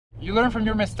You learn from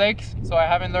your mistakes, so I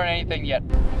haven't learned anything yet.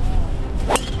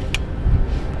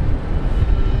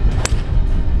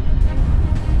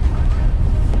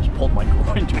 Just pulled my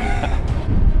groin doing that.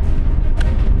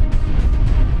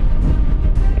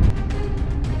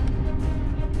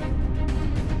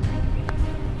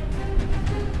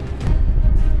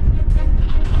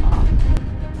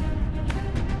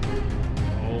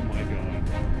 Oh my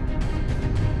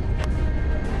god.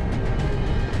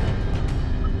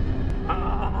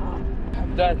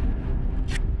 I'm done.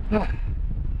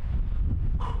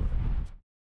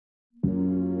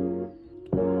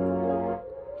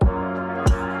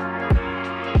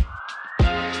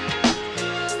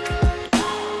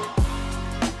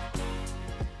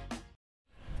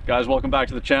 Guys, welcome back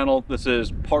to the channel. This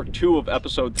is part 2 of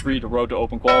episode 3 to Road to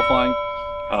Open qualifying.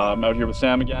 I'm out here with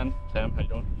Sam again. Sam, how you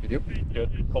doing? Good.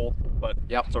 Good. Cold, but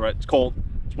Yep. it's all right. It's cold.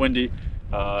 It's windy.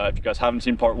 If you guys haven't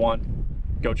seen part 1,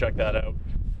 go check that out.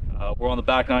 We're on the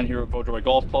back 9 here at Vaudreuil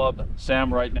Golf Club.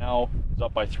 Sam right now is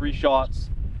up by 3 shots,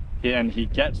 and he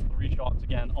gets 3 shots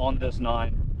again on this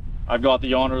 9. I've got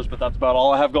the honors, but that's about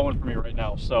all I have going for me right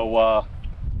now. So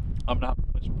I'm gonna have to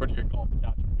play some pretty good golf to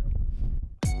catch him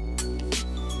here.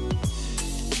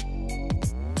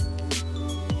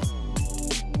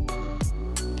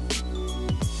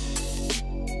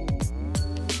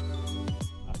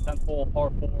 10th hole,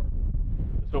 par 4,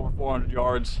 just over 400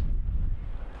 yards,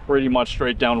 pretty much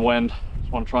straight downwind.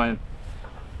 Just want to try and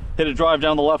hit a drive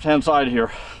down the left-hand side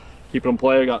here. Keep it in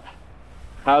play. I got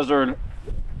hazard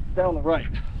down the right,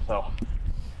 so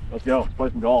let's go. Let's play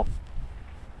some golf.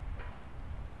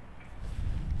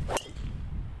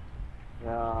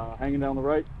 Hanging down the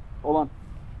right. Hold on.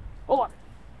 Hold on.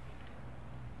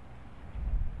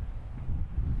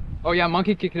 Oh yeah,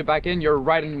 monkey kicking it back in. You're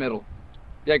right in the middle.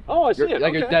 Like, Oh, I see it.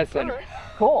 Like, you're Okay. dead center. Right.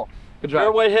 Cool. Good job.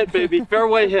 Fairway hit, baby.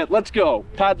 Fairway hit. Let's go.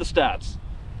 Pad the stats.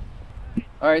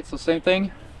 All right, so same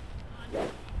thing.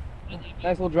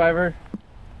 Nice little driver.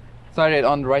 Started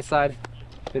on the right side,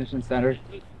 finished in center,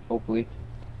 hopefully.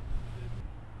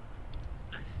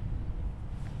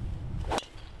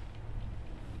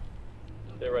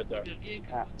 Stay right there.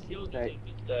 Ah, okay.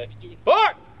 Stay.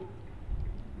 Fuck!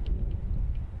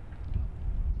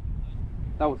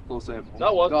 That was close to him.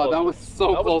 That was God, close. that was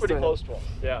so That close was pretty to him. close to him.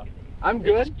 Yeah. I'm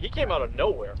good. He came out of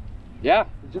nowhere. Yeah,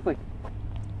 it's just like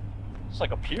Just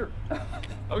like appeared.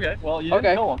 Okay, well, you didn't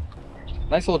Okay. kill him.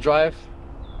 nice little drive.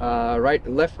 Right,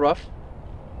 left rough.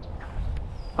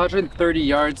 130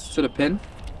 yards to the pin,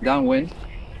 downwind.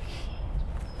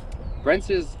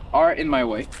 Branches are in my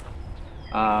way.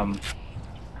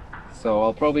 So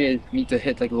I'll probably need to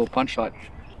hit like a little punch shot.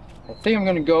 I think I'm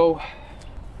gonna go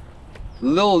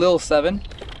little 7,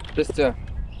 just to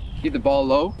keep the ball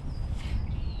low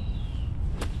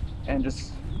and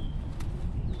just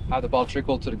have the ball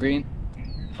trickle to the green.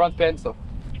 Front pin, so.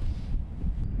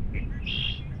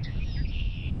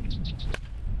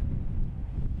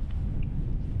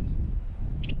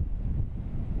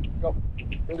 Go,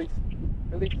 release,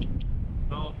 release.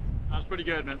 No, that's pretty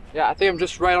good, man. Yeah, I think I'm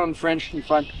just right on French in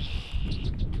front.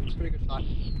 Pretty good shot.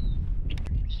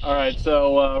 All right,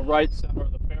 so right center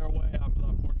of the fairway after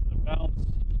that fortunate bounce.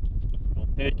 We'll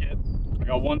take it. I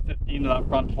got 115 to that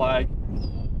front flag,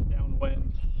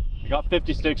 downwind. I got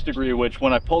 56 degree, which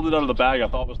when I pulled it out of the bag, I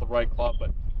thought was the right club,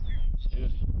 but it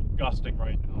is gusting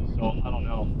right now, so I don't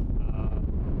know.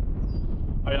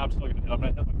 I'm still gonna hit. I'm gonna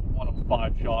hit like a 1 of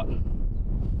 5 shot.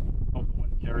 Hope the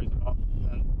wind carries it up,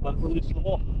 and let it release the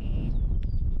hole.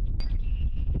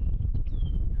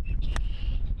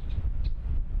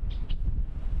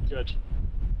 Good.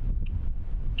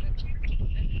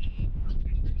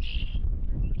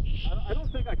 I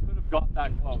don't think I could have got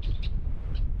that close.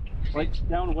 Like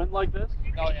downwind like this?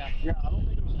 Oh yeah. Yeah, I don't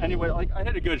think it was anyway. Like I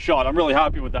hit a good shot. I'm really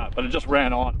happy with that, but it just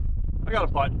ran on. I got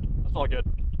a putt. That's all good.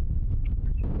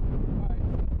 Alright.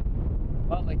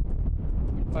 About like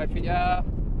 5 feet. Yeah.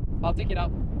 I'll take it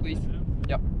out, please.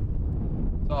 Yep.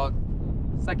 So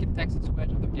second Texas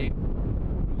wedge of the game.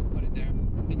 Put it there.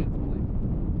 I think it's play.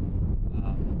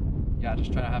 Yeah,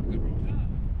 just trying to have a good roll.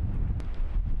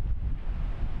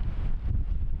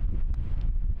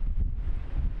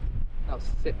 Now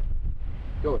sit.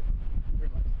 Go it.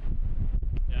 Relax.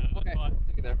 Yeah, Okay, I'll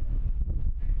take it there.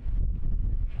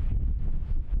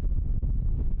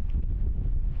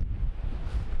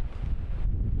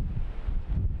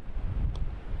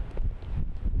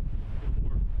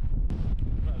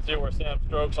 See where Sam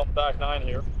strokes on the back 9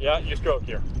 here. Yeah, you stroke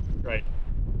here. Great.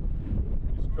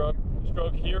 You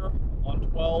stroke here on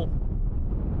 12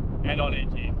 and on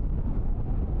 18.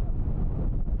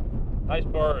 Nice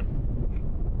bird.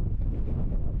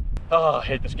 Oh, I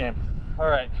hate this game. All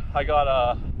right, I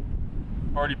got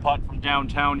Already putt from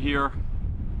downtown here.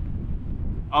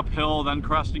 Uphill, then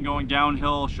cresting, going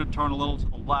downhill. Should turn a little to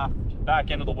the left,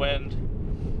 back into the wind.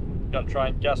 Gonna try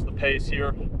and guess the pace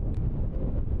here.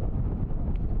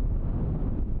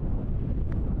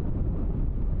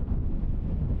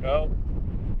 Go,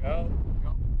 go,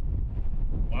 Go.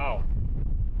 wow.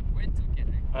 Wind took it.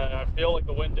 I feel like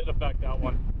the wind did affect that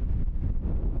one.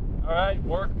 All right,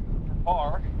 work for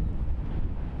par.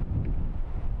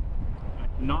 I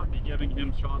cannot be giving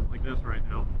him shots like this right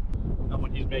now. Not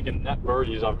when he's making net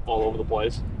birdies all over the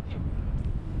place.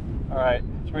 All right,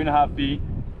 3.5 feet.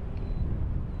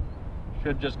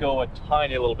 Should just go a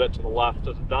tiny little bit to the left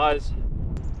as it dies.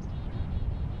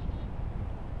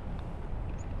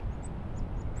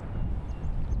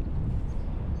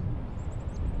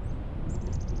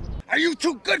 Are you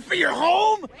too good for your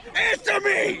home? Answer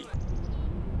me!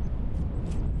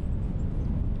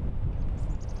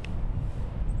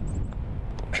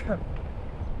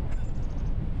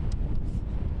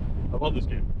 I love this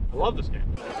game. I love this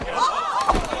game.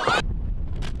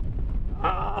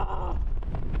 Ah.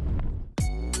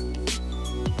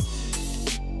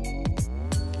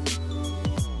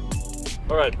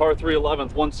 All right, par 3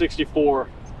 11th, 164.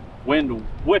 Wind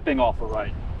whipping off the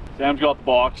right. Sam's got the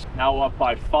box, now up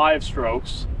by 5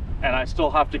 strokes, and I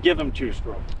still have to give him 2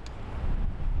 strokes.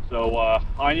 So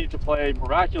I need to play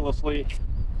miraculously,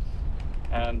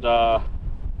 and I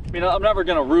mean, I'm never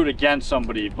gonna root against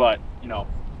somebody, but you know,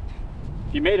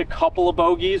 if you made a couple of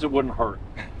bogeys, it wouldn't hurt.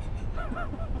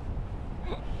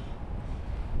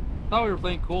 Thought we were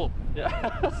playing cool.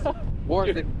 Yeah.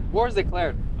 War's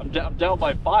declared. I'm down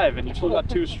by 5, and you still got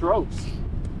 2 strokes.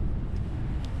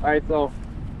 All right, so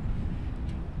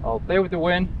I'll play with the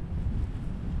wind.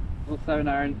 Little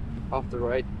 7-iron off the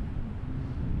right.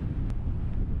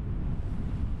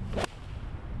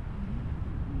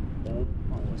 Oh,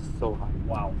 it's so high.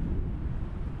 Wow.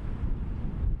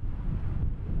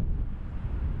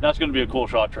 That's going to be a cool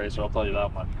shot, Tracer, I'll tell you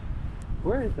that much.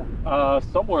 Where is that?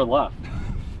 Somewhere left.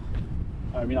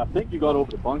 I mean, I think you got over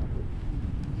the bunker.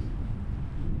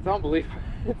 It's unbelievable.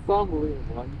 It's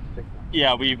unbelievable. I need to fix that.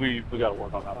 Yeah, we got to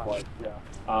work on that play.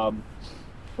 Yeah.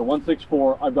 So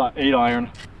 164. I've got 8-iron.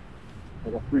 I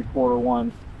got 3/4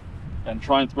 one, and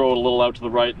try and throw it a little out to the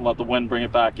right and let the wind bring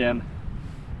it back in.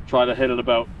 Try to hit it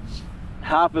about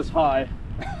half as high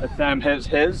as Sam hits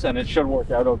his, and it should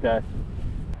work out okay.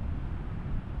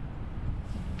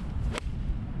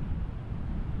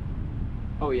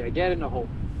 Oh yeah, get in the hole.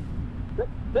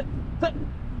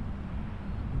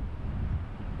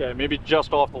 Okay, maybe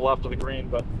just off the left of the green,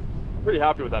 but I'm pretty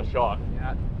happy with that shot.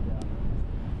 Yeah.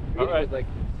 All right. Like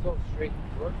so straight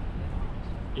forward.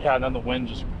 Yeah, and then the wind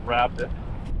just grabbed it.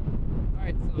 All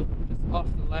right, so just off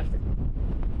the left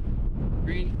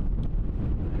green.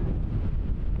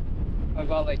 I've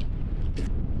got like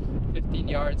 15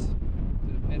 yards to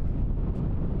the pin.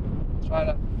 Try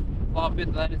to flop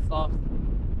it, let it soft.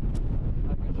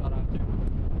 Have a good shot out there.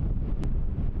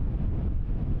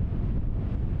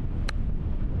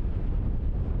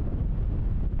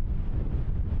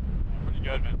 Pretty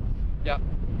good, man. Yeah,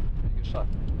 pretty good shot.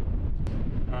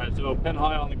 All right, so pin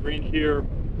high on the green here,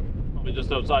 probably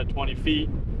just outside 20 feet.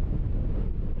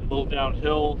 A little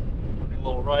downhill, turning a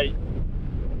little right,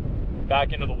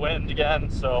 back into the wind again,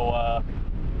 so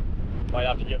might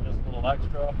have to give this a little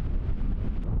extra.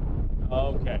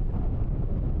 Okay,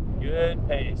 good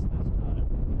pace this time.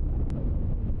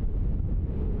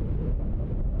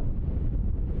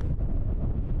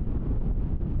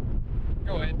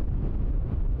 Go in.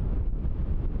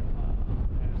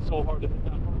 It's so hard to hit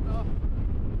that one.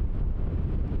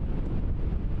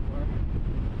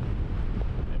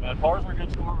 Hey man, pars are a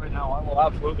good score right now. I will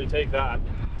absolutely take that.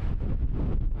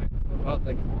 Alright, so about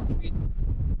like 4 feet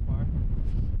far.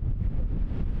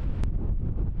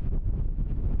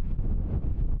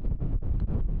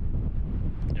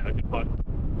 Yeah, good putt.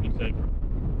 Good save.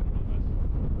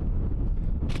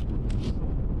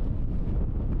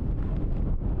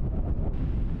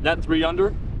 Net 3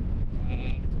 under.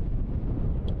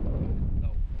 No.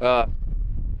 What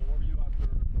were you after?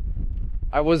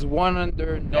 I was 1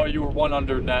 under. No, you were 1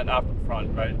 under net after the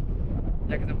front, right?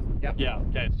 Yeah, because it was. Yeah. Yeah.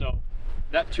 Okay. So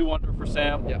net 2 under for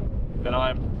Sam. Yeah. Then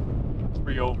I'm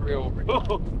 3 over. 3 over.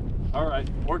 All right.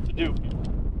 Work to do.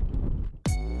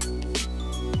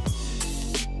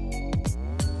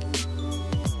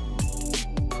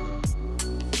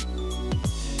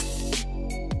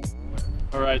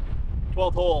 All right.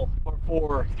 12th hole, par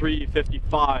 4,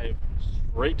 355,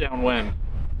 straight downwind.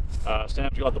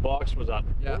 Sam's got the box. Was that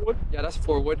Yeah. forward? Yeah, that's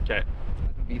forward. Okay.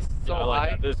 That's gonna be so Yeah, I like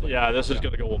high. that. This is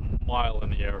gonna go a mile in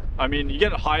the air. I mean, you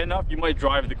get it high enough, you might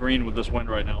drive the green with this wind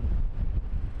right now.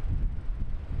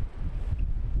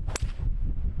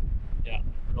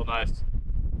 So nice.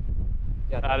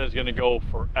 Yeah, That is going to go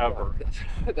forever. that's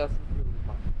really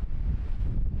fun.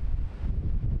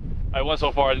 I went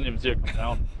so far I didn't even see it come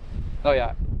down. Oh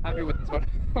yeah, happy with this one.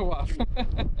 Wow.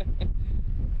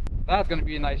 That's gonna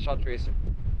be a nice shot tracer.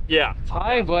 Yeah. It's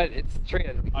high, but it's straight.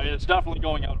 I mean, it's definitely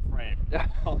going out of frame. Yeah.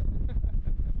 All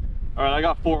right, I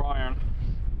got 4 iron.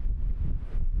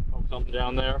 Poke something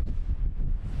down there.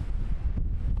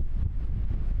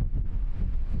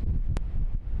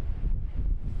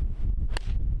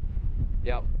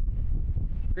 Yep.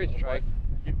 Great strike.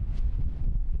 Thank you.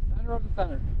 Center of the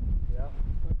center. Yeah.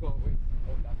 Go away.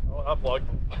 Oh, that plugged.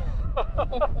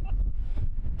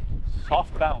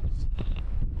 Soft bounce.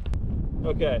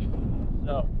 Okay,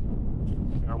 so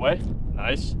fairway,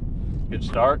 nice, good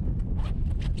start.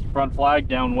 Front flag,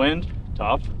 downwind,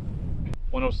 tough.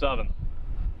 107.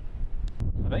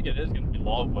 I think it is going to be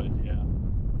log wood, yeah.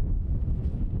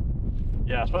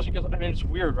 Yeah, especially because, I mean, it's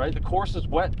weird, right? The course is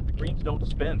wet, the greens don't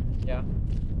spin. Yeah.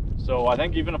 So I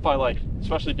think even if I like,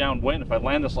 especially downwind, if I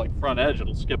land this like front edge,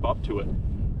 it'll skip up to it.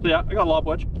 So yeah, I got a lob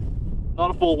wedge.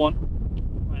 Not a full one.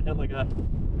 I hit like a,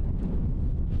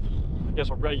 I guess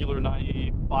a regular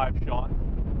 95 shot.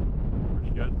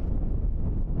 Pretty good.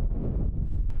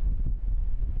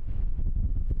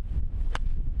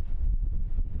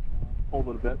 Hold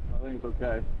it a bit. I think it's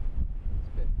okay.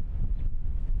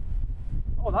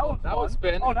 Oh, that was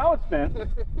spin. Oh, now it's spin.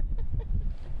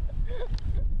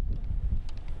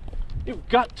 You've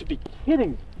got to be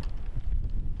kidding me.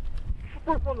 The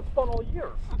first one that's spun all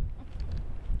year.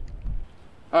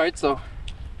 All right, so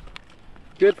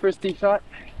good first tee shot.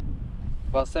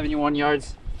 About 71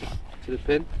 yards to the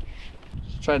pin.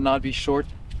 Just try to not be short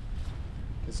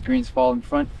because greens fall in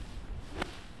front.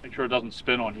 Make sure it doesn't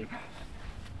spin on you.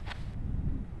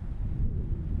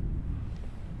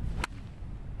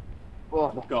 Oh,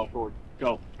 Go.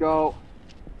 Go. go.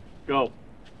 Go.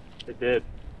 It did.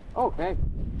 Okay.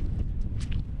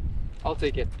 I'll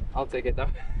take it. I'll take it though.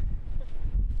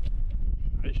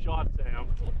 Nice shot, Sam.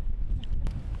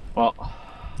 Well,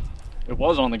 it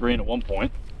was on the green at one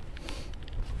point.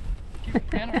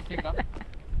 Can I take it up?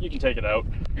 You can take it out.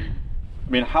 I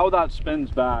mean, how that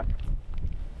spins back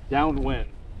downwind,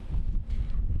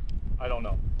 I don't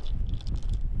know.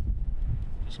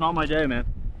 It's not my day, man.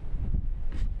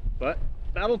 But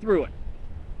battle through it.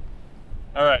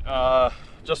 All right,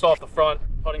 just off the front,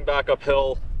 putting back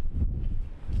uphill.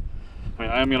 I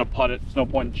mean, I am gonna putt it. There's no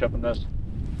point in chipping this.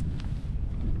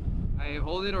 I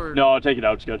hold it or? No, take it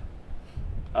out. It's good.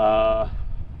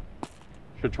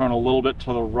 Should turn a little bit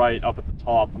to the right up at the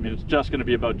top. I mean, it's just going to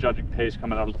be about judging pace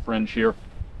coming out of the fringe here.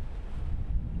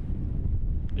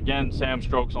 Again, Sam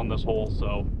strokes on this hole,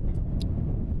 so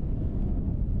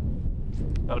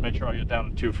got to make sure I get down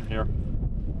to 2 from here.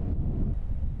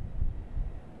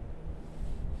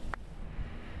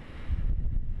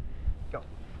 Go.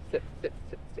 Sit.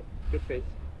 Good pace.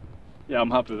 Yeah, I'm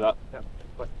happy with that. Yeah.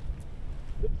 But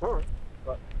good turn.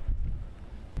 But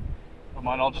Come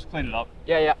on, I'll just clean it up.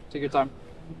 yeah. Take your time.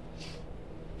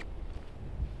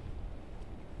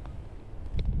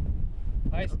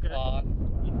 Nice Okay. plot.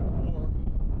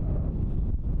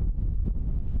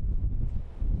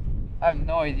 I have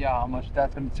no idea how much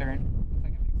that's gonna turn. It's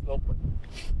like a big slope.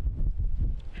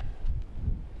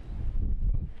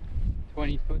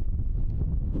 20 foot.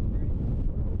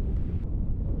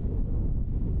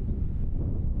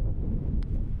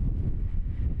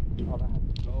 Oh, that has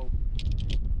to go.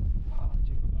 Oh,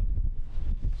 geez.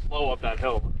 Slow up that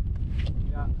hill.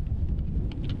 Yeah.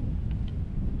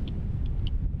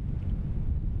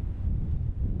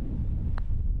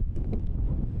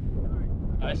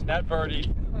 Nice net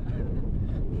birdie.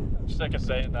 I'm sick of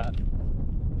saying that.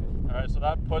 All right, so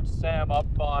that puts Sam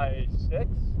up by 6.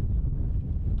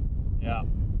 Yeah.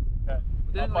 Okay.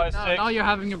 But then, Up by like, 6. now you're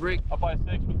having a break. Up by 6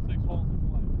 with 6 holes to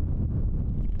play.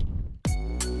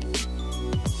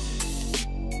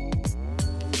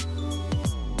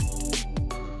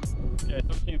 Okay,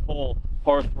 13th hole,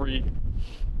 par 3,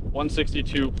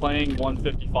 162, playing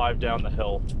 155 down the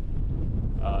hill.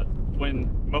 Wind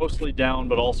mostly down,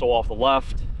 but also off the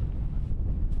left.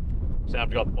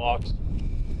 Sam's got the box.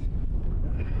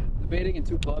 Debating in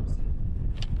 2 clubs.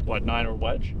 What, 9 or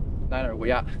wedge? 9 or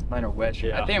wedge.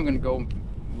 Yeah. I think I'm gonna go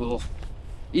a little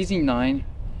easy 9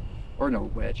 or no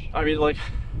wedge. I mean, like,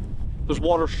 there's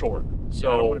water short,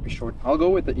 so I don't want to be short. I'll go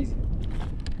with the easy.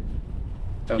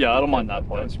 Yeah, I don't mind that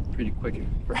play. That was pretty quick.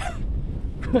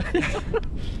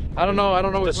 I don't know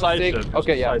what's decisive. mistake.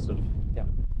 Okay, yeah. Decisive.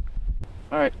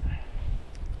 All right.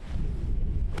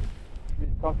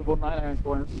 Comfortable 9 iron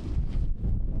corner.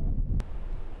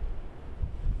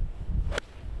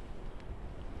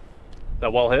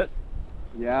 That well hit?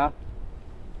 Yeah.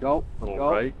 Go. Little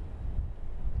Go. right.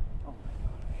 Oh my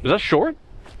god. Is that short?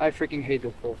 I freaking hate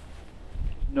this hole.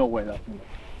 No way that's me.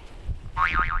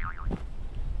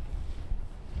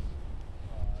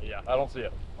 Yeah, I don't see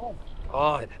it. Oh my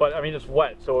god. But I mean, it's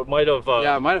wet, so it might have.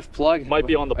 Yeah, it might have plugged. Might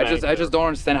be on the bank. I just don't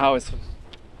understand how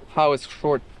it's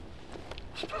short.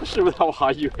 Especially with how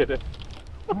high you hit it.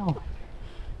 Oh.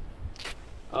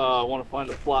 I want to find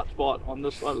a flat spot on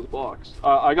this side of the box.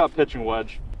 I got pitching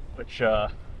wedge, which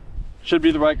should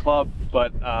be the right club,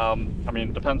 but I mean,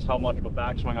 it depends how much of a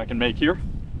backswing I can make here.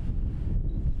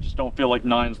 Just don't feel like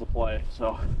 9's the play,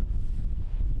 so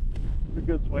a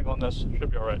good swing on this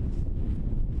should be all right.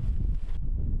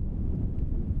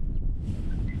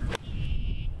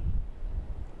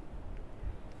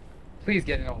 Please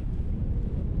get it on.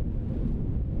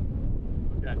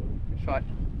 Okay. Good shot.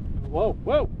 Whoa,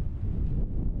 whoa!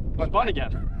 It's fun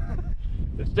again.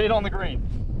 It stayed on the green.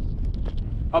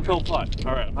 Uphill putt.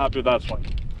 All right, I'm happy with that swing.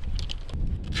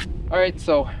 All right,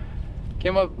 so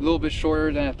came up a little bit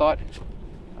shorter than I thought.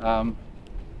 I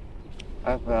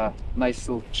have a nice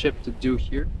little chip to do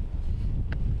here.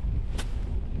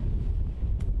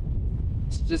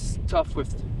 It's just tough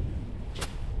with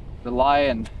the lie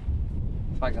and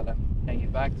the fact that I'm hanging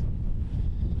it back.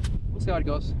 We'll see how it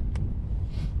goes.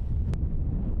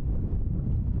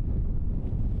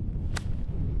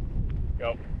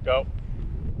 Go, go.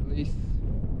 At least.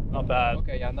 Not bad.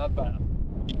 Okay, yeah, not bad.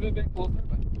 Could have been closer,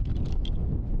 but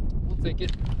we'll take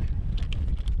it.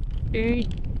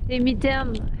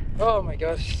 Demi-turn. Oh my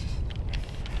gosh.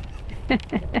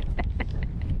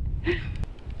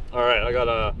 All right, I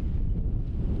got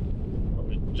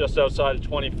just outside of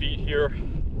 20 feet here,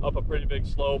 up a pretty big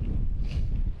slope.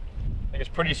 I think it's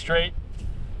pretty straight.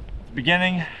 At the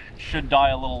beginning, should die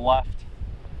a little left.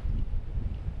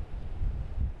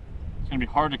 It's gonna be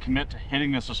hard to commit to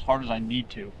hitting this as hard as I need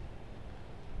to.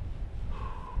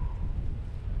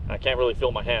 I can't really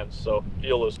feel my hands, so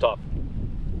feel is tough.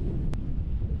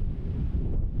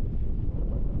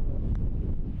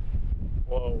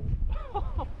 Whoa.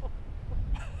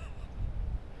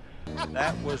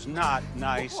 That was not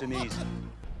nice and easy.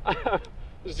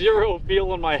 Zero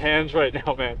feel in my hands right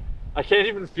now, man. I can't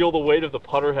even feel the weight of the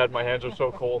putter head. My hands are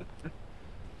so cold.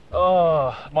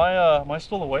 Am I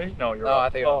still away? No, you're No, up. I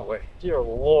think I'm away. Dear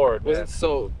Lord, man.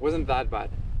 Wasn't that bad.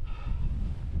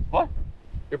 What?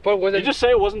 Your putt wasn't. Did you just say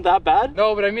it wasn't that bad?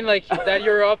 No, but I mean like that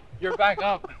you're up, you're back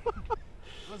up. It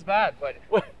was bad, but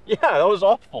Yeah, that was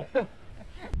awful.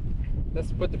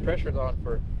 let's put the pressures on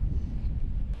for.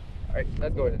 All right,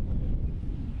 let's go then.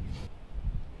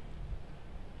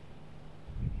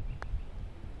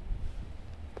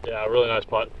 Yeah, really nice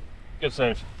putt. Good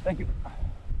save. Thank you.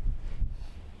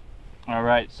 All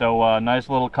right, so nice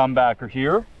little comebacker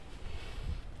here.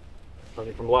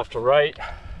 Running from left to right.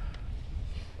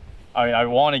 I mean, I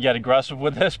want to get aggressive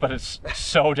with this, but it's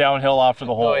so downhill after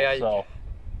the hole. Oh, yeah, so,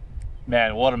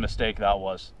 man, what a mistake that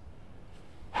was.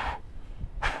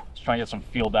 Let's try and get some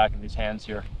feel back in these hands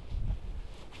here.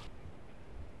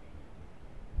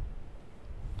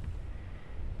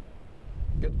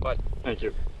 Good putt. Thank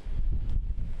you.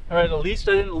 All right, at least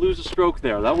I didn't lose a stroke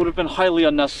there. That would have been highly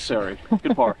unnecessary.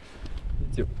 Good par. Me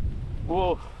too.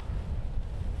 Whoa.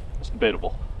 It's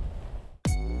debatable.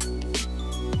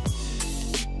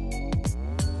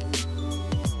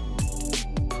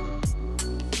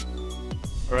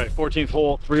 All right, 14th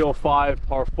hole, 305,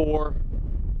 par 4.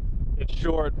 It's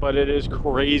short, but it is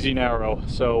crazy narrow.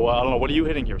 So I don't know, what are you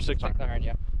hitting here? 6 iron? 6 iron,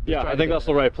 yeah. Yeah, I think that's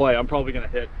the right play. I'm probably gonna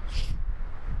hit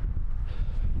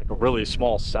like a really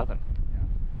small 7.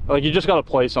 Like, you just gotta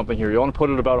play something here. You want to put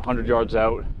it about 100 yards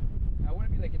out. I want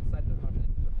to be like inside the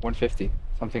 150,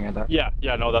 something like that. Yeah,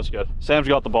 no, that's good. Sam's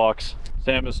got the box.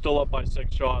 Sam is still up by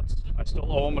 6 shots. I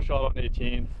still owe him a shot on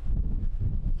 18.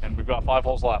 And we've got 5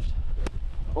 holes left.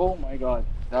 Oh my god,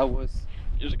 that was.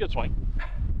 It was a good swing.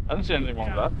 I didn't see anything wrong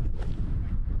with that.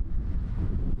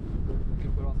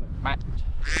 Good put also. Matt.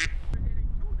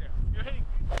 You're hitting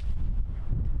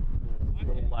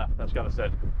a little left. That's gotta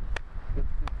sit.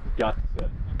 Got to sit.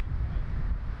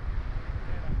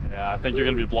 Yeah, I think you're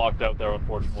gonna be blocked out there,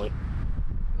 unfortunately.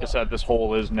 Like I said, this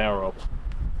hole is narrow.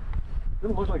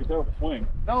 Didn't look like a terrible swing.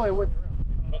 No, it wasn't.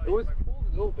 It was cold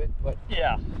a little bit, but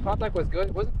Yeah. contact was good.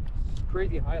 It wasn't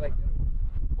crazy high like the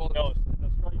other one. No, the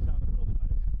strike sounded really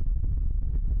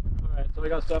nice. All right, so we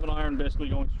got 7 iron, basically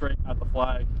going straight at the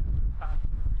flag.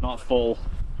 Not full.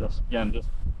 Just again, just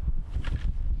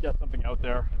get something out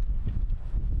there.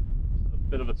 It's a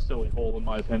bit of a silly hole, in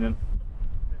my opinion.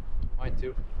 Mine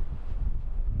too.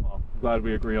 Well, I'm glad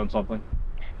we agree on something.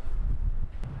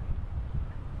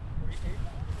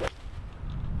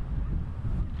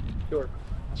 Sure.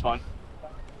 That's fine.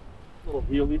 little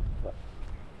wheelie. But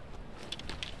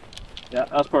yeah,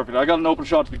 that's perfect. I got an open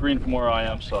shot to the green from where I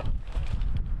am, so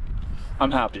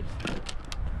I'm happy.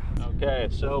 Okay,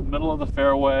 so middle of the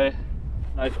fairway,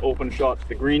 nice open shot to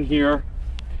the green here.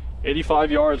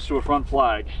 85 yards to a front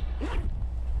flag.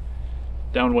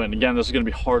 Downwind. Again, this is going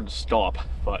to be hard to stop,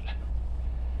 but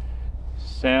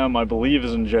Sam, I believe,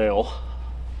 is in jail.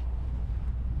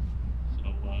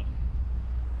 So,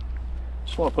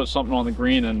 just want to put something on the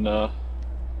green and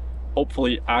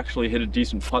hopefully actually hit a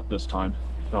decent putt this time.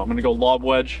 So I'm going to go lob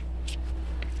wedge,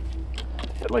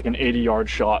 hit like an 80-yard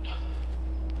shot.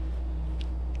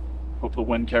 Hope the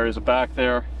wind carries it back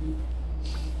there.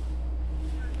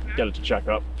 Get it to check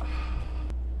up.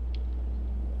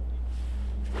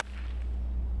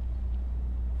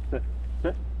 Sit.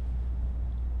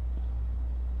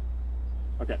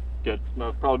 Okay, good.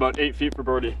 Probably about 8 feet for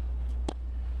birdie.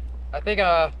 I think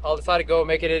I'll decide to go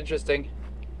make it interesting.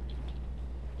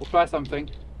 We'll try something.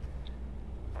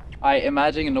 I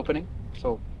imagine an opening,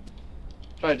 so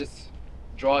try to just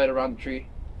draw it around the tree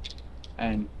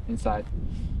and inside.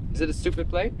 Is it a stupid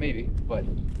play? Maybe, but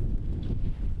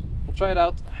we'll try it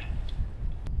out.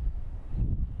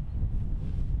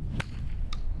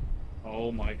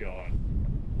 Oh my god.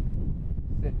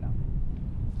 Sit now.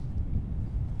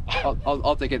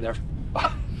 I'll take it there.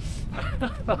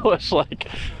 That was like,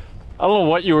 I don't know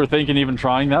what you were thinking even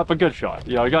trying that, but good shot.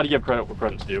 You know, you got to give credit where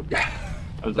credit's due.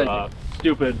 It was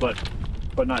stupid, but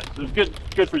nice. It was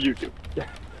good for you too.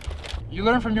 You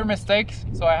learn from your mistakes,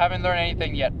 so I haven't learned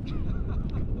anything yet.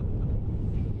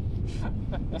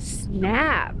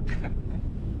 Snap. You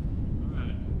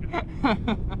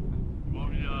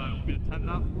want me to tend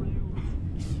that for you?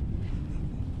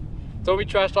 Told me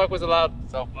trash talk was allowed,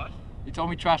 so. What? You told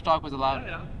me trash talk was allowed.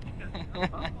 Yeah.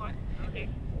 Okay.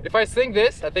 If I sing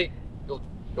this, I think you'll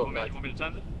go You mad. want me to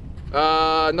tend it?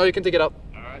 No, you can take it up.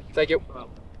 Alright. Thank you.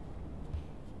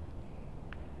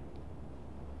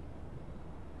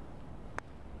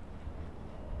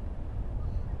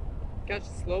 Catch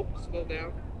the slope, slow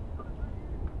down.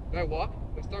 Do I walk?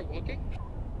 Do I start walking?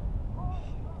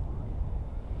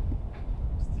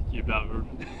 Sticky about her.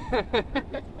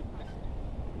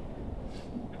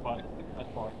 Fine.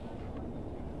 That's fine.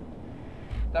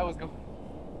 That was good.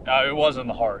 It was in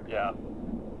the heart, yeah.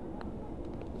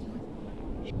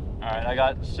 Alright, I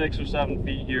got 6 or 7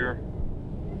 feet here.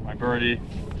 My birdie.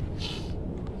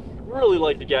 Really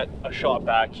like to get a shot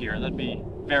back here. That'd be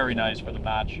very nice for the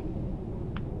match.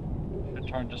 Should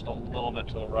turn just a little bit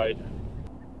to the right.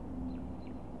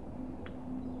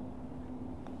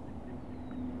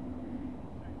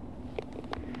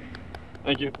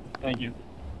 Thank you. Thank you.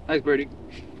 Nice birdie.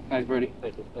 Nice birdie.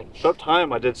 Thank you. Thank you. About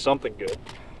time I did something good.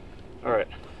 All right,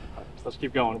 let's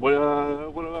keep going. What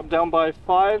I'm down by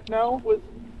 5 now with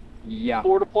Yeah.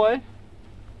 4 to play.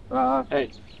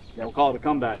 Hey. Yeah, we'll call it a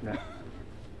comeback now.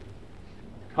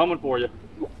 Coming for you.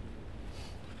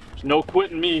 There's no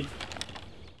quitting me.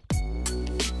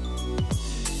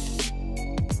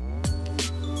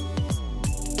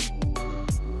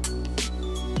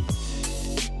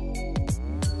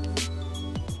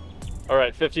 All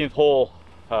right, 15th hole,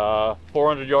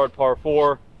 400-yard par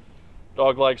 4.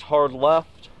 Dog legs hard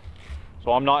left,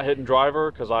 so I'm not hitting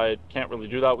driver because I can't really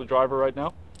do that with driver right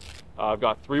now. I've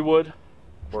got 3 wood.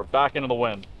 We're back into the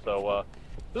wind, so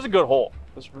this is a good hole.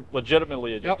 This is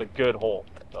legitimately just a good hole.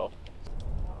 So.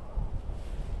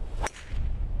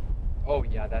 Oh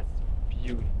yeah, that's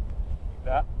beauty.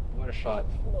 That. What a shot.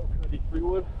 Hello, goody 3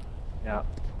 wood. Yeah,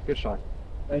 good shot.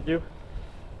 Thank you.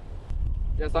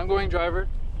 Yes, I'm going driver.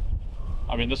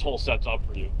 I mean, this hole sets up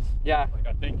for you. Yeah. Like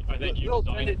I think you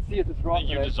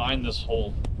designed this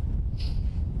hole,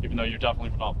 even though you're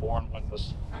definitely not born when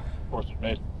this course was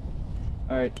made.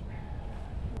 All right.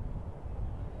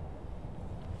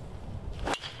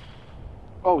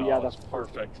 Oh yeah, that's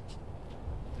perfect.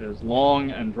 It is long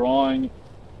and drawing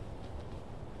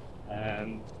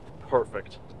and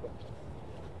perfect.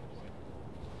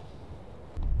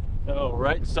 So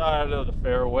right side of the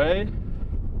fairway,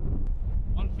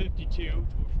 152 to a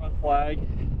front flag,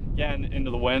 again into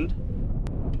the wind.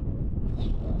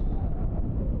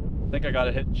 I think I got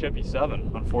to hit chippy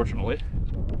 7, unfortunately.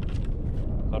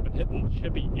 I've been hitting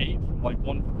chippy 8 from like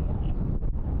 140.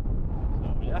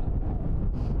 So yeah.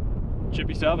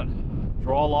 Chippy 7.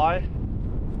 Draw a lie.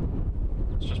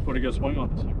 Let's just put a good swing on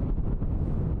this thing.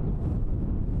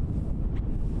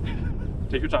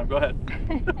 Take your time, go ahead.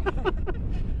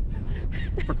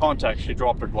 For context, she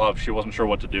dropped her glove. She wasn't sure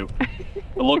what to do.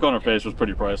 The look on her face was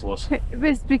pretty priceless. It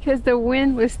was because the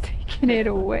wind was taking it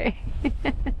away.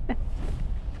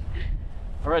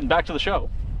 All right, and back to the show.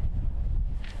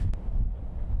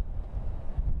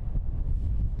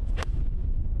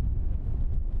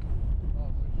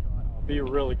 Be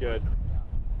really good.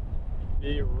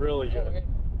 Be really good.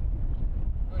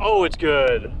 Oh, it's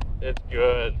good. It's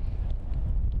good.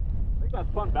 I think that's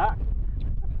fun back.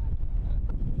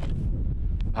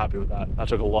 I'm happy with that. That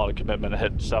took a lot of commitment to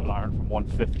hit 7-iron from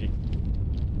 150.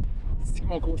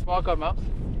 Small cut mouse.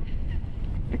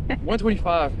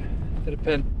 125 to the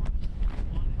pin.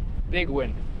 Big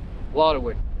win. A lot of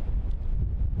win.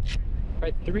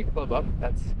 Right, 3 club up.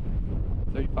 That's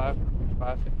 35,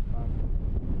 55, 55.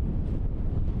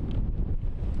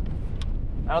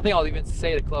 I don't think I'll even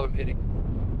say the club I'm hitting.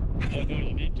 Oh, no,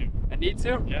 you need to. I need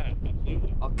to? Yeah,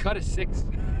 absolutely. I'll cut a 6.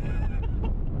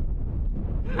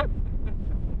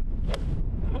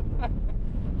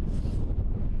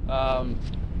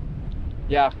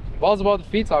 Yeah, ball's above the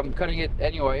feet, so I'm cutting it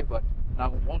anyway, but I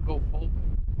won't go full.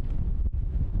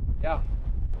 Yeah.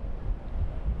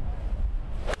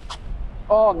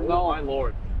 Oh no, my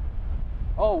lord!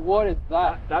 Oh, what is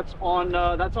that? That's on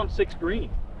 6th green.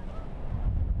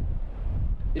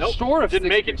 It's Nope, short of didn't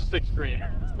 6 make it to 6th green.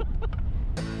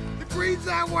 The green's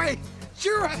that way.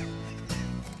 Sure.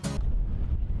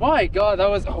 My God, that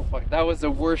was that was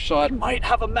the worst shot. Might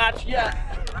have a match yet.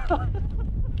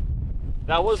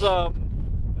 That was no,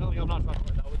 I'm not trying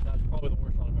to. That's probably the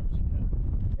worst shot I've ever seen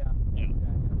hit.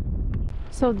 Yeah.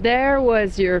 So there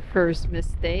was your first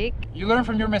mistake. You learn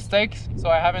from your mistakes, so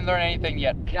I haven't learned anything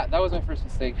yet. Yeah, that was my first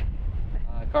mistake.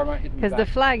 Karma hit me Because the back.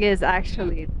 flag is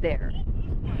actually there.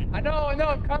 I know,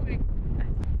 I'm coming.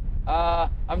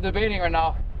 I'm debating right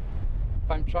now if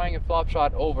I'm trying a flop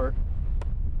shot over,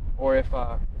 or if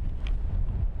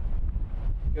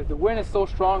because the wind is so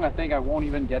strong, I think I won't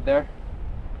even get there.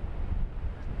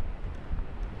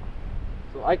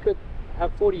 So I could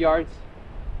have 40 yards.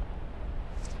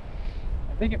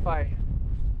 I think if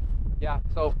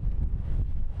so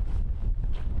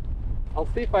I'll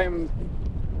see if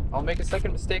I'll make a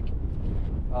second mistake.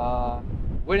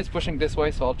 Wind is pushing this way,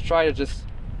 so I'll try to just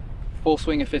full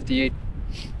swing a 58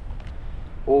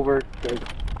 over, because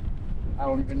I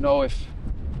don't even know if,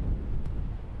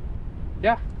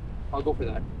 yeah, I'll go for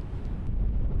that.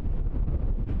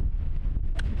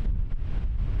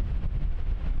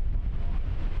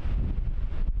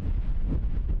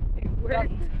 It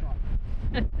worked.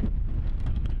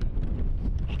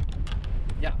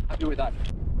 Yeah, happy with that.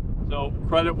 So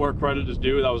credit where credit is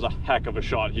due. That was a heck of a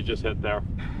shot he just hit there.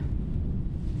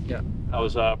 Yeah. That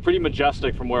was pretty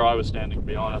majestic from where I was standing, to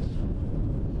be honest.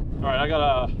 All right, I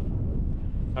got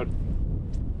a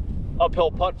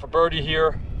uphill putt for birdie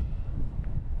here.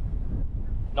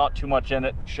 Not too much in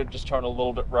it. Should just turn a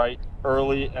little bit right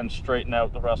early and straighten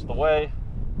out the rest of the way.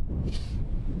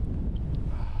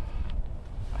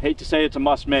 I hate to say it's a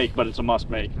must make, but it's a must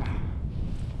make.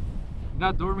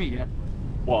 Not dormy yet.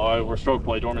 Well, we're stroke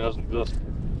play. Dormy doesn't exist.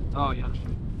 Oh yeah, that's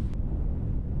true.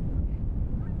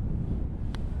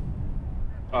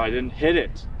 Oh, I didn't hit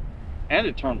it. And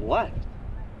it turned left.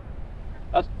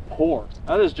 That's poor.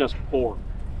 That is just poor.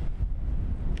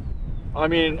 I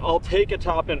mean, I'll take a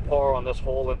top in par on this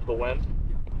hole into the wind,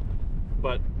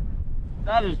 but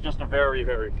that is just a very,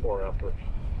 very poor effort.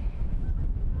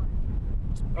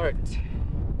 All right.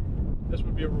 This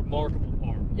would be a remarkable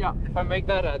par. Yeah, if I make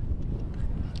that a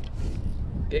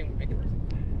game, we make it.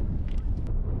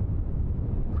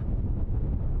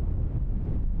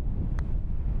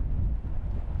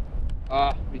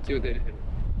 Me too, they didn't hit it.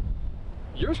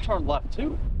 Yours turned left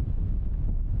too.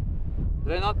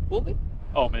 Did I not pull it?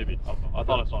 Oh, maybe. Oh, I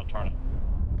thought I saw it turn it.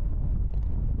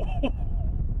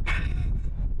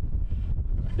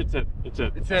 It's in. It's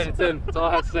in. It's in, it's in. That's all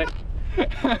I have to say.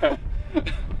 That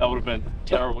would have been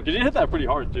terrible. Because you hit that pretty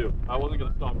hard too. I wasn't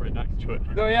going to stop right next to it.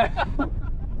 No, yeah.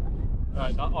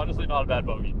 Alright, honestly, not a bad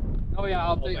bogey. Oh yeah,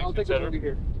 I'll take the considered. bogey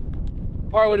here.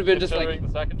 Par would have been just like, Considering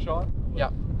the second shot? yeah.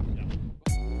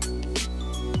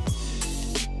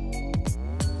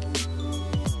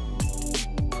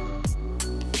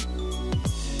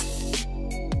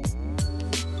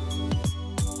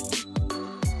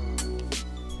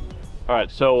 All right,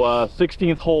 so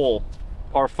 16th hole,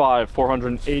 par 5,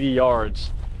 480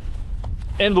 yards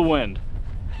in the wind.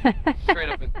 Straight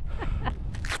up. I've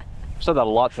said that a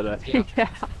lot today.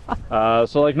 Yeah.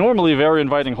 So like normally very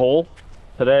inviting hole.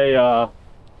 Today,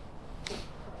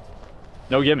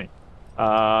 no gimme.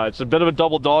 It's a bit of a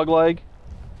double dog leg.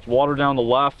 It's water down the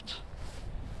left.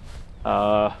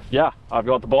 Yeah, I've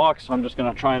got the box. I'm just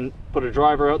gonna try and put a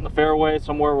driver out in the fairway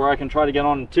somewhere where I can try to get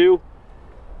on in 2.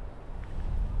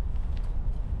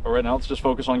 But right now, let's just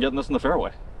focus on getting this in the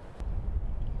fairway.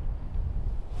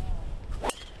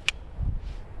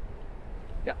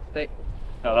 Yeah, stay.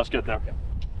 Yeah, that's good there. Yeah.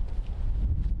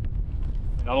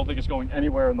 I don't think it's going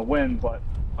anywhere in the wind, but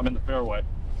I'm in the fairway.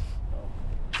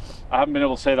 I haven't been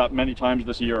able to say that many times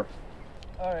this year.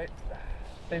 All right,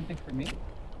 same thing for me.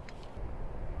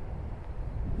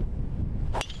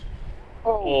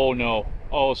 Oh no.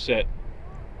 Oh, sit.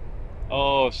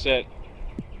 Oh, sit.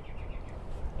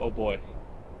 Oh boy.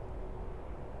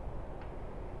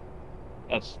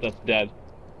 That's dead.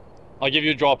 I'll give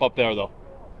you a drop up there though.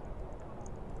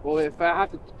 Well, if I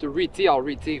have to re-tee, I'll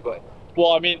re-tee, but...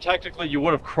 Well, I mean, technically you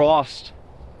would have crossed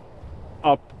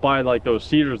up by like those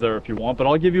cedars there if you want, but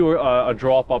I'll give you a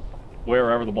drop up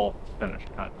wherever the ball finished,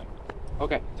 kind of thing.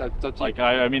 Okay, so Like,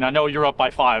 I mean, I know you're up by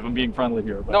 5. I'm being friendly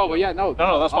here. But no, but yeah, no.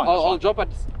 No, that's fine. I'll drop at,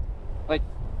 like,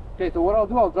 okay, so what I'll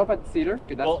do, I'll drop at the cedar.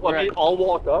 Okay, that's well, I'll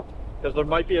walk up, because there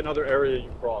might be another area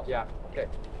you cross. Yeah, okay.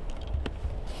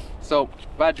 So,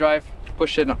 bad drive,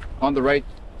 push it on the right.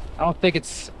 I don't think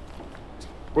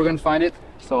we're gonna find it,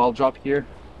 so I'll drop here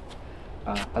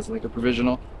as like a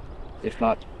provisional. If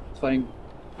not, playing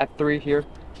at 3 here.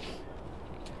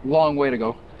 Long way to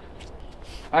go.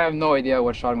 I have no idea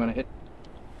what shot I'm gonna hit.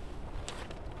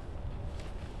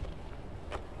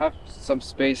 I have some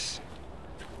space.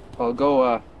 I'll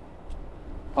go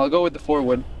with the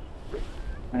 4-wood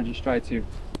and just try to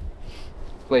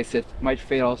place it. Might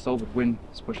fade also, but wind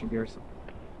is pushing here, so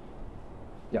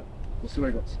yeah, we'll see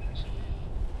where it goes.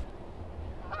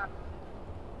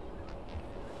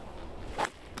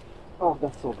 Oh,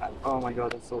 that's so bad. Oh my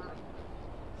god, that's so bad.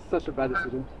 Such a bad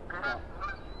decision.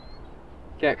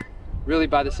 Okay, really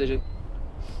bad decision.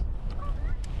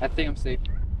 I think I'm safe.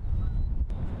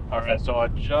 Alright, so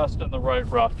I'm just in the right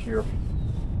rough here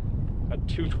at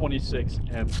 226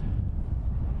 and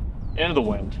into the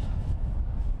wind.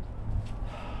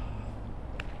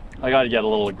 I gotta get a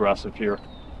little aggressive here.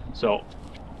 So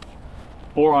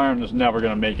 4-iron is never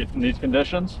gonna make it in these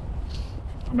conditions.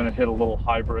 I'm gonna hit a little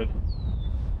hybrid.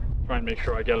 Try and make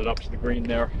sure I get it up to the green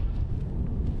there.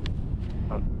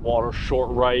 Water short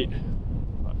right.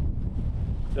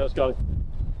 Just gotta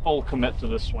full commit to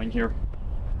this swing here.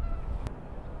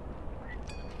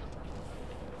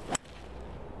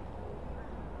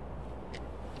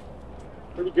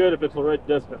 Pretty good if it's the right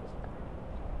distance.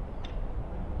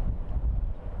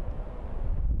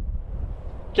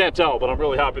 Can't tell, but I'm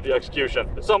really happy with the execution.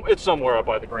 It's somewhere up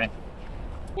by the green.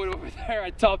 Wait, over there, I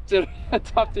topped it. I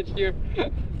topped it here. I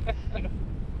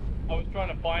was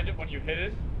trying to find it when you hit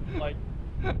it. Like,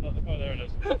 oh, there it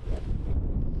is.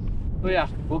 So yeah,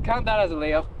 we'll count that as a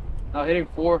layup. Now hitting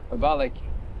 4, about like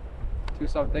 2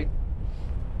 something.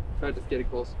 Try to just get it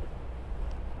close.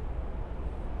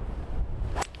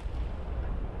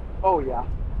 Oh yeah.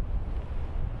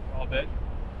 A bit.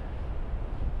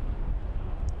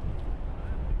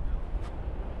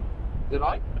 Did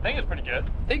I? I think it's pretty good.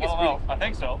 I think it's pretty. I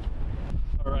think so.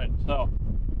 All right, so.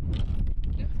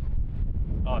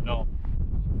 Oh no.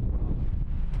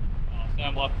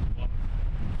 Sam left.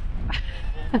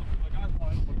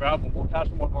 We'll grab them. We'll catch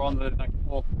them when we're on the next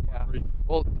hole. Yeah.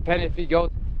 Well, depending if he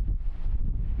goes.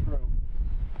 True.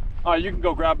 All right, you can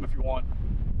go grab them if you want.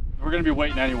 We're gonna be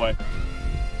waiting anyway.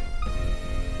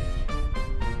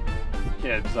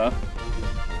 Kids, huh?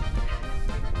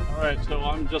 All right, so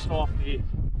I'm just off the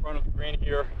front of the green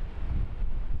here,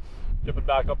 dipping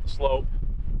back up the slope.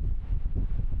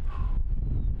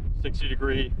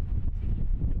 60-degree.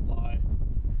 Good lie.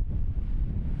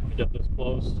 Let me get this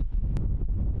close.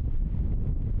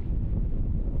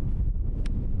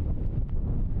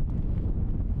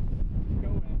 Go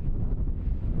in.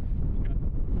 Okay.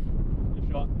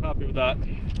 Good shot. Happy with that.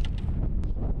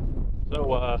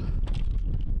 So,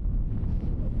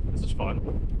 this is fun.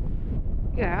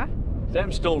 Yeah.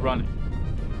 Sam's still running.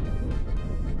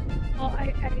 Well,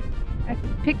 I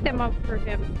picked them up for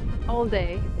him all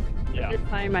day. Yeah. This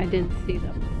time I didn't see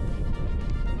them.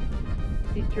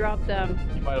 He dropped them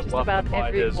You might have just left about them by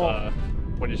every his, hole.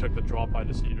 when you took the drop by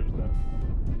the cedars there.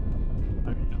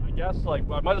 I mean, I guess, like,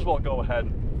 I might as well go ahead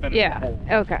and finish the Yeah, hole.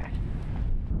 okay.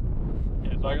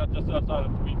 Yeah, so I got just outside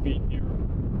of 3 feet here.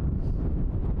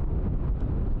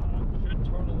 Should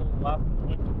turn a little left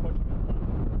with the push.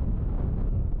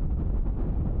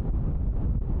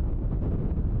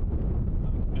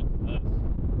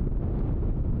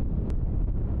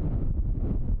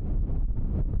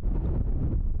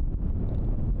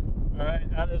 Alright,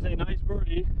 that is a nice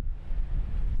birdie.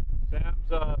 Sam's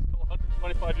still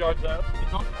 125 yards out.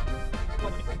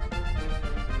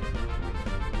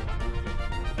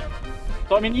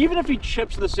 So I mean, even if he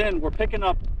chips this in, we're picking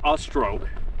up a stroke.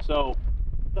 So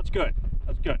that's good.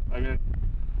 That's good. I mean,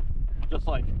 just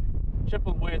like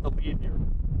chipping away at the lead here.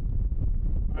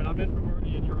 Alright, I'm in for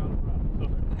birdie and you're out of breath. So.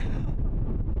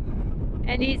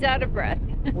 And he's out of breath.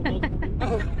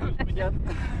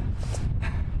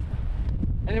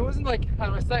 And it wasn't like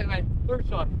on my 3rd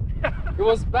shot. It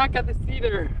was back at the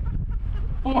cedar,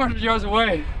 400 yards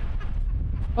away.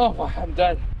 Oh my, I'm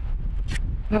dead.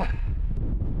 Take a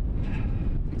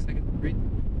second to breathe.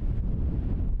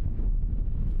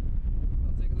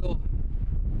 I'll take a little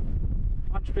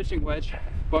punch fishing wedge,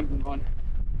 bump and run.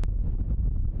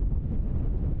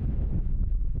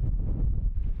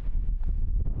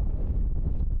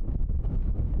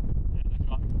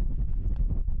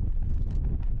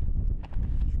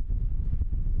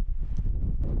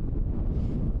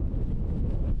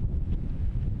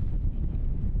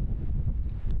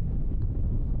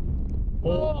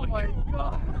 Oh my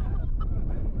god.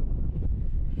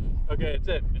 Okay, it's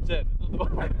in. It's in. Oh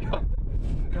my god.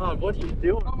 God, what are you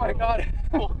doing? Oh my god.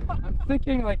 I'm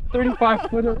thinking like 35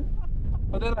 footer.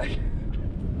 But then like,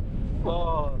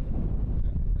 oh.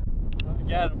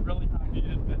 Again, I'm really happy you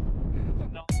didn't miss.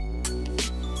 No.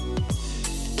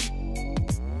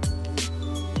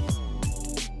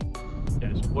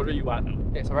 Okay, so what are you at now?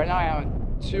 okay, so right now I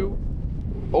am at 2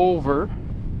 over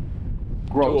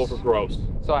gross. 2 over gross.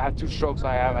 So I have 2 strokes, so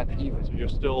I am at even. So you're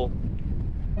still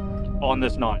on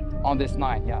this 9. On this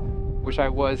 9, yeah. Which I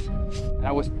was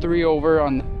 3 over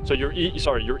on. So you're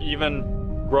you're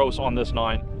even gross on this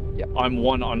 9. Yeah. I'm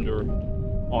 1 under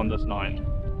on this 9.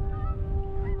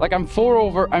 Like I'm 4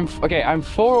 over. I'm 4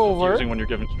 over. Confusing when you're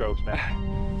giving strokes,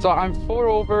 man. So I'm 4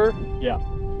 over. Yeah.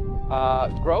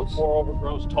 Gross. 4 over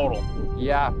gross total.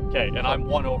 Yeah. Okay, and I'm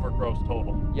 1 over gross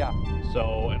total. Yeah.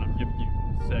 So, and I'm giving you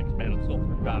 6, man. I'm still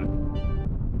 3 back.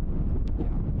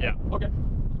 Yeah. Okay.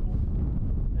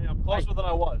 Hey, I'm closer than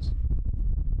I was.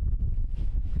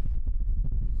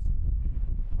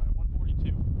 All right, 142.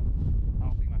 I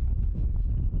don't think my math.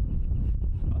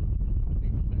 I don't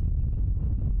think my math.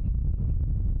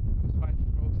 It was 5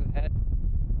 strokes ahead.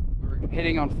 We were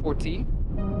hitting on 14.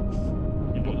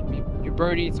 You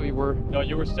birdied, so you were. No,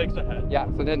 you were 6 ahead. Yeah.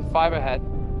 So then 5 ahead.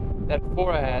 Then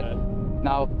 4 ahead.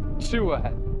 Now 2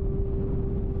 ahead.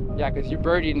 Yeah, because you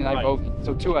birdied and I Right. bogeyed,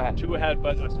 so 2 ahead. 2 ahead,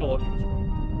 but I still owe you a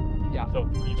stroke. Yeah. So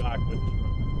 3 back with the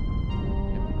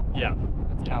stroke. Yeah.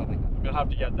 That's counting. I'm gonna have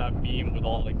to get that meme with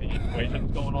all like the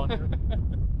equations going on here.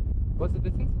 What's the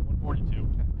distance? 142.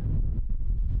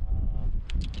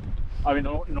 I mean,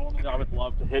 normally I would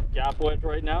love to hit gap wedge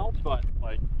right now, but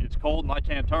like it's cold and I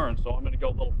can't turn, so I'm gonna go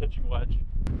a little pitching wedge,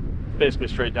 basically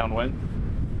straight downwind.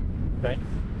 Okay,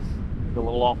 go a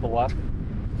little off the left.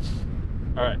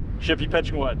 All right, shifty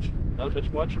pitching wedge. Is that a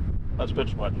pitching wedge? That's a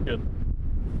pitching wedge. Good.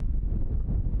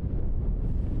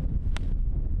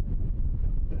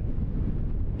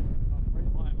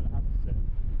 Straight line, but it has to sit.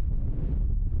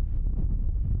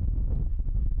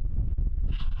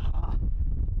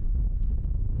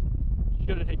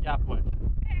 Should have hit gap wedge.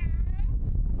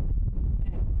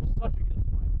 Such a good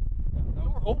swing.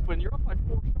 You're open. You're up by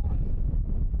 4 shots.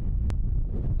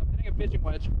 I'm hitting a pitching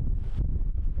wedge.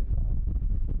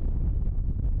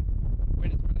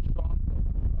 Wind is really strong, so I'm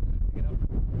gonna pick it up.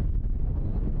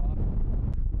 Draw.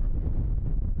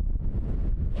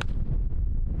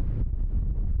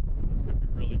 Could be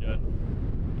really good.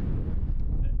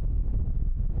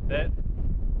 Sit.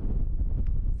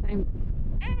 Same.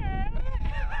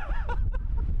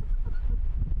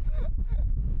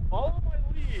 Follow my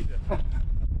lead. What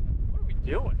are we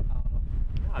doing? I don't know.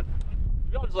 God. To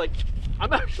be honest, like,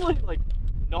 I'm actually like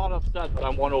not upset that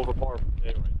I'm 1 over par for the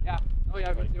day right now. Yeah. Oh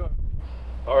yeah, me too.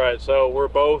 All right, so we're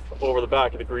both over the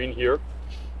back of the green here.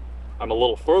 I'm a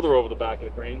little further over the back of the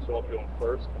green, so I'll be going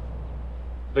first.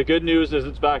 The good news is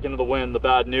it's back into the wind. The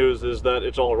bad news is that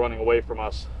it's all running away from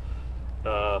us.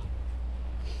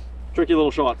 Tricky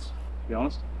little shots, to be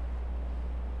honest.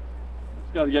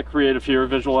 Just got to get creative here,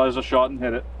 visualize a shot and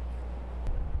hit it.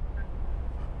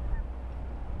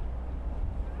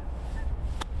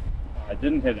 I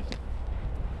didn't hit it.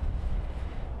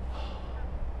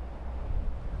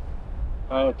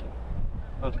 Okay,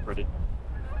 that's pretty.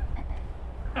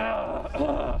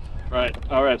 Right,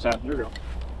 all right, Sam, here we go.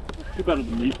 Do better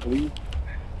than me, please.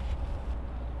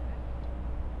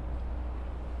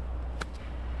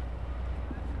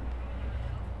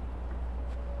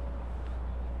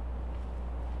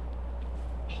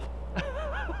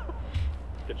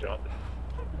 Good shot.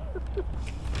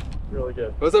 Really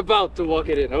good. I was about to walk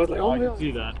it in. I was like, Oh, oh I my can god.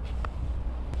 see that.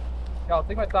 Yeah, I'll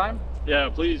take my time. Yeah,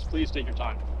 please take your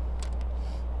time.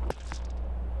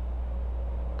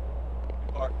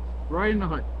 Right in the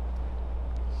hut.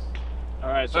 All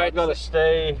right, so All right, I've got to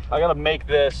stay. I got to make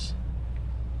this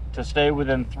to stay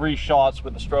within 3 shots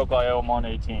with the stroke I owe him on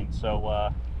 18.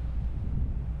 So,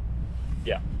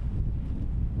 yeah,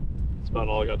 that's about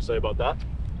all I got to say about that.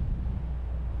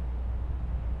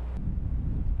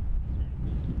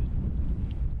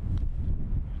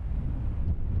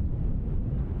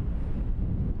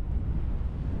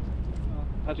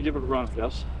 Had to give it a run, I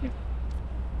guess. Yeah.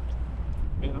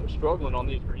 Man, I'm struggling on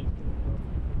these greens.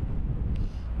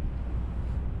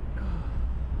 All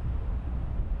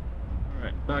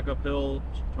right, back uphill,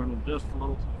 turn them just a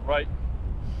little to the right,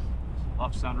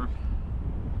 off center.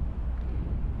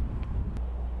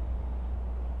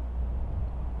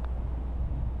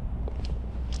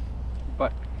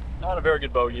 But not a very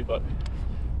good bogey, but.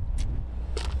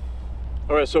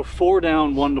 All right, so 4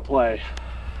 down, 1 to play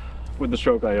with the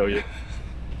stroke I owe you.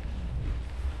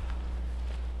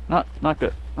 Not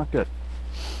good, not good.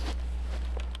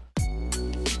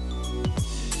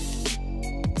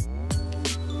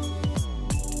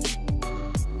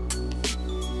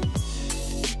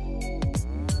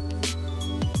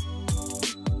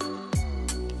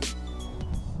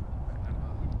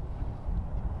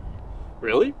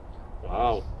 Really?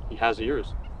 Wow, he has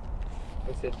ears.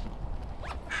 that's it.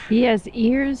 He has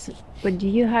ears, but do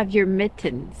you have your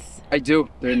mittens? I do.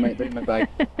 They're in my bag.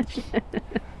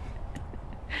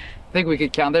 I think we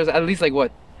could count. There's at least like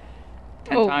what,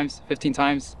 10 times, 15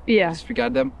 times. Yeah. Just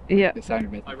forgot them. Yeah. They signed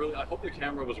your I hope the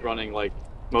camera was running like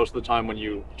most of the time when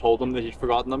you told him that he'd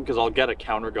forgotten them, because I'll get a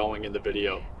counter going in the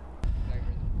video.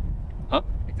 Huh?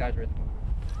 Exaggerate.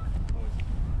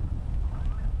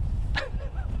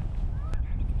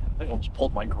 I almost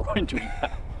pulled my groin doing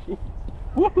that.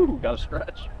 Woohoo! Got a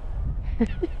stretch.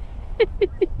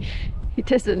 He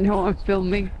doesn't know I'm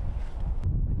filming.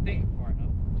 I think far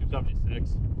enough.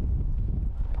 276.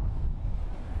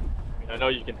 I mean, I know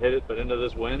you can hit it, but into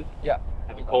this wind Yeah.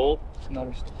 and the cold.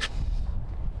 Another.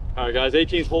 All right, guys,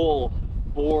 18th hole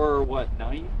for what,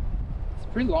 9? It's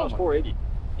pretty Oh, long. it's 480.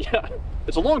 Yeah,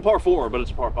 it's a long par 4, but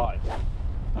it's a par 5.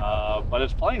 But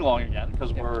it's playing long again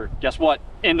because we're, guess what,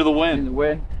 into the wind. In the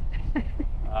wind.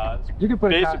 You can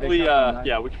put a basically, count on that.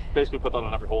 yeah, we can basically put that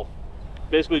on every hole.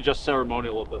 Basically just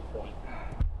ceremonial at this point.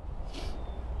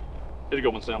 Hit a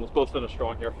good one, Sam. Let's both finish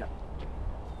strong here.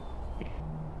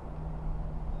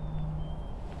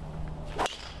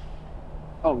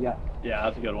 Oh yeah. Yeah,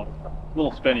 that's a good one. A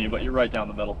little spinny, but you're right down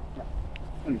the middle. Yeah.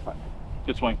 It'll be fine.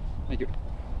 Good swing. Thank you.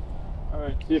 All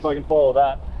right, see if I can follow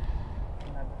that.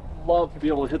 I'd love to be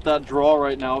able to hit that draw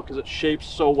right now because it shapes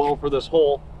so well for this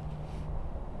hole.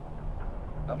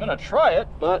 I'm gonna try it,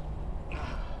 but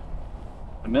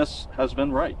the miss has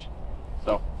been right.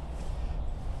 So,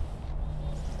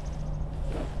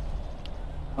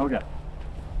 okay.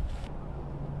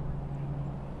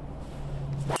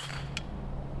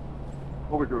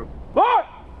 Overdrew. What?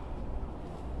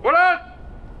 What on?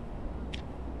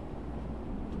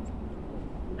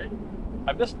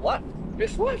 I missed left.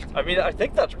 Miss left. I mean, I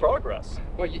think that's progress.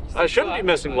 Well, you I shouldn't be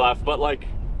missing left, but like,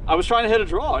 I was trying to hit a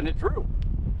draw and it drew.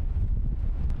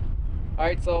 All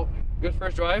right, so good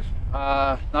first drive.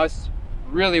 Now it's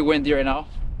really windy right now.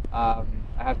 I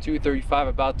have 235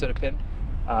 about to the pin.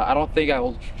 I don't think I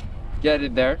will get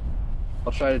it there.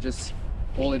 I'll try to just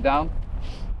hold it down.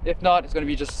 If not, it's gonna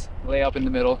be just lay up in the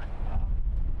middle.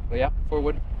 But yeah,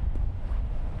 forward.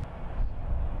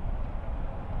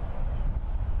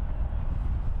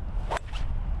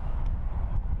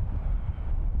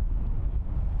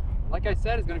 Like I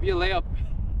said, it's gonna be a layup.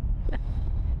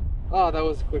 Oh, that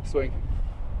was a quick swing.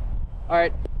 All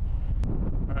right.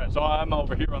 All right, so I'm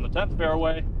over here on the 10th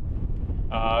fairway.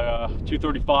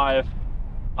 235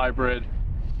 hybrid.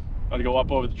 Got to go up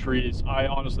over the trees. I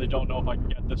honestly don't know if I can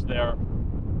get this there.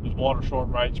 There's water short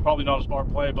right. It's probably not a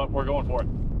smart play, but we're going for it.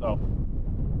 So,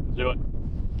 let's do it.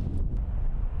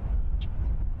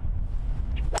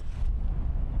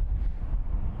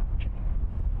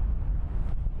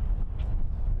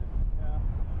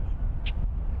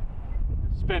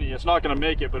 Spinny. It's not going to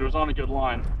make it, but it was on a good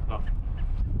line. So.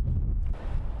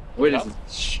 Wind is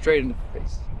straight in the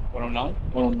face. 109?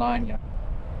 109, yeah.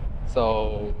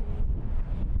 So.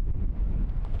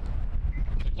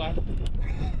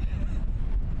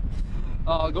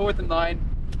 I'll go with the 9.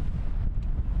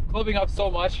 Clubbing up so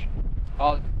much.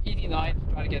 I'll 89,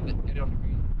 try to get it on the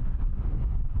green.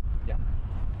 Yeah.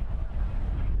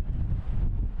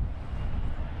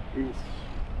 Oof.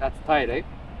 That's tight, eh?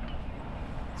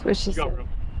 That's what she You got said. room.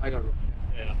 I got room.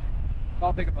 Yeah.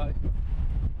 I'll think about it.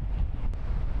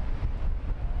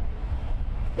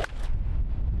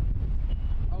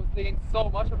 I was thinking so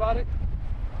much about it.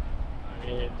 I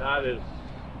mean, that is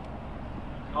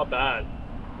not bad.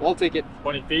 We'll take it.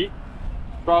 20 feet?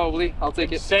 Probably. I'll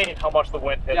take it. Insane how much the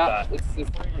wind hit Yeah, that.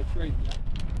 it's crazy.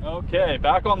 Okay,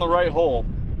 back on the right hole.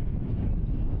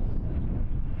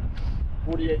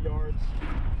 48 yards.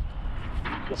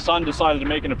 The sun decided to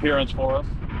make an appearance for us.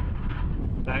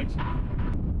 Thanks.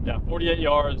 Yeah, 48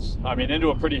 yards. I mean, into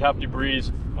a pretty hefty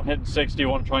breeze. I'm hitting 60. I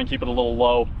want to try and keep it a little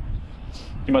low.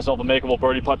 Give myself a makeable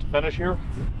birdie putt to finish here.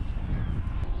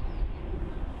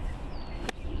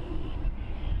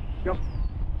 Yep.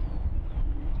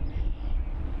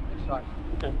 Good shot.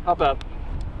 Okay, not bad.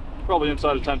 Probably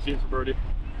inside of 10 feet for birdie.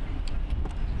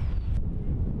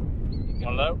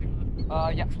 Want it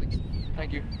out? Yeah, please.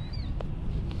 Thank you.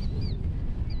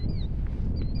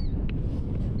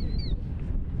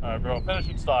 All right, bro, finish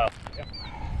in style. Yep.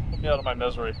 Put me out of my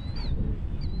misery.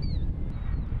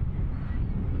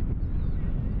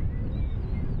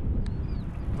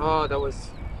 Oh, that was...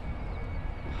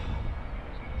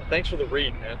 Thanks for the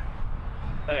read, man.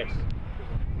 Thanks.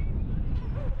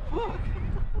 Fuck.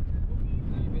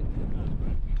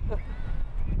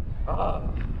 Ah.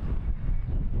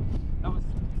 That was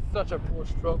such a poor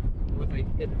stroke. It was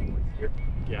like hit here.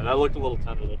 Yeah, that looked a little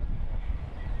tentative.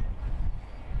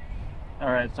 All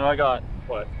right, so I got,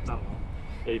 what, I don't know,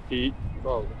 8 feet.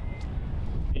 Probably.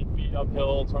 8 feet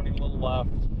uphill, turning a little left.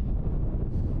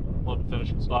 Love to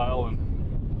finish in style and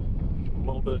a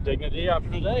little bit of dignity after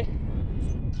today.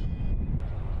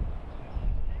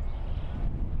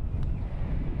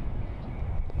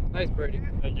 Nice birdie.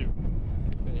 Thank you.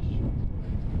 Finish.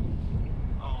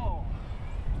 Oh,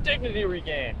 dignity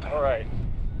regained. All right.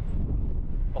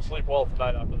 I'll sleep well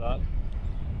tonight after that. All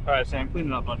right, Sam, clean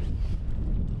it up, bud.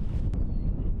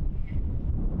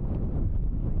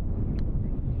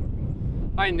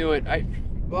 I knew it. I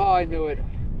knew it.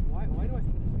 Why do I finish like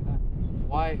that?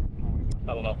 Why? Oh my God.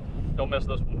 I don't know. Don't miss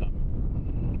this one.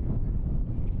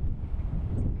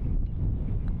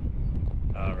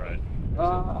 All right.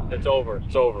 It's over.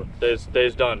 It's over.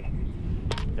 Day's done.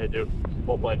 Hey, dude.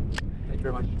 Well played. Thank you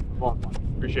very much. Well done.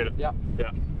 Appreciate it. Yeah.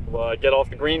 Yeah. We'll get off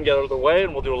the green, get out of the way,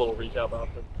 and we'll do a little recap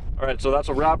after. All right, so that's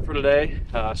a wrap for today.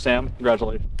 Sam,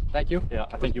 congratulations. Thank you. Yeah,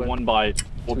 I think you won by,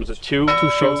 what was it, two? Two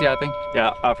strokes, yeah, I think.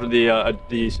 Yeah, after the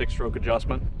 6-stroke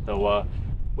adjustment. So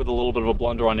with a little bit of a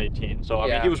blunder on 18. So I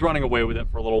mean, he was running away with it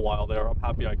for a little while there. I'm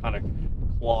happy I kind of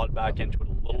clawed back into it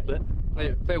a little bit.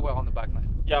 Play well on the back nine.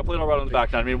 Yeah, I played all right on the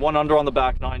back nine. I mean, 1 under on the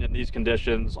back nine in these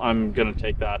conditions, I'm gonna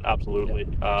take that absolutely.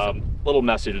 A little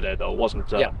messy today though. It wasn't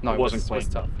clean was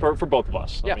tough. for both of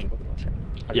us. Yeah, I mean, both of us,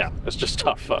 yeah, it's just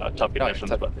tough conditions.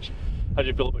 tough but conditions. how do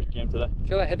you feel about your game today? I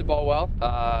feel I hit the ball well.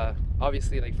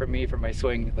 Obviously, like for me, for my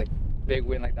swing, like big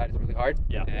win like that is really hard.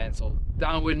 Yeah. And so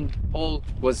downwind hole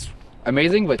was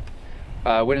amazing, but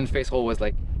wind and face hole was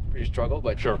like pretty struggle.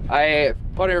 But Sure.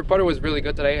 Putter was really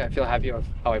good today. I feel happy with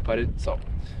how I putted. So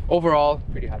overall,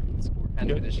 pretty happy with the score and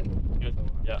the condition. Good.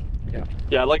 Yeah. Yeah.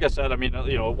 Yeah, like I said, I mean,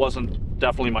 you know, it wasn't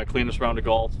definitely my cleanest round of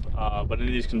golf, but in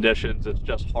these conditions, it's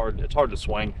just hard. It's hard to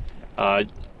swing.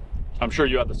 I'm sure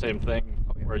you had the same thing,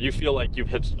 where you feel like you've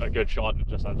hit a good shot and it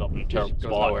just ends up in a terrible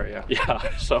spot. Lower, yeah.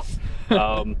 Yeah. So,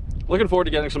 looking forward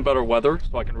to getting some better weather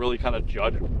so I can really kind of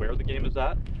judge where the game is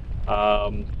at.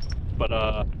 But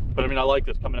I mean, I like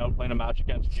this, coming out playing a match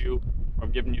against you. I'm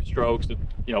giving you strokes that,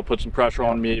 you know, put some pressure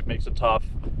on me. It makes it tough.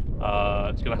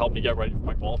 It's going to help me get ready for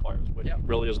my qualifiers, which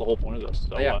really is the whole point of this.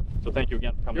 So, so thank you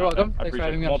again for coming. You're welcome. I Thanks for appreciate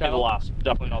having it. me on Won't the be the last.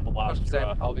 Definitely not the last.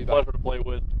 You're, I'll be back. Pleasure to play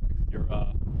with. You're,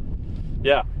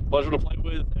 yeah, pleasure to play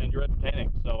with, and you're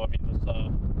entertaining. So I mean, that's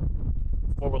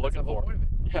what we're looking for.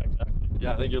 Yeah, exactly.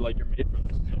 Yeah, I think you're made for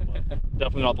this. So,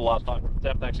 definitely not the last time.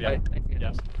 Sam, thanks again. Right, thanks again.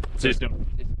 Yes. See you soon.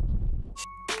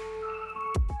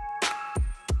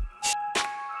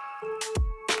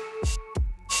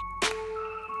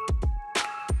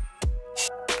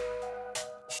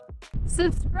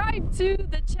 Subscribe to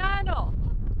the channel.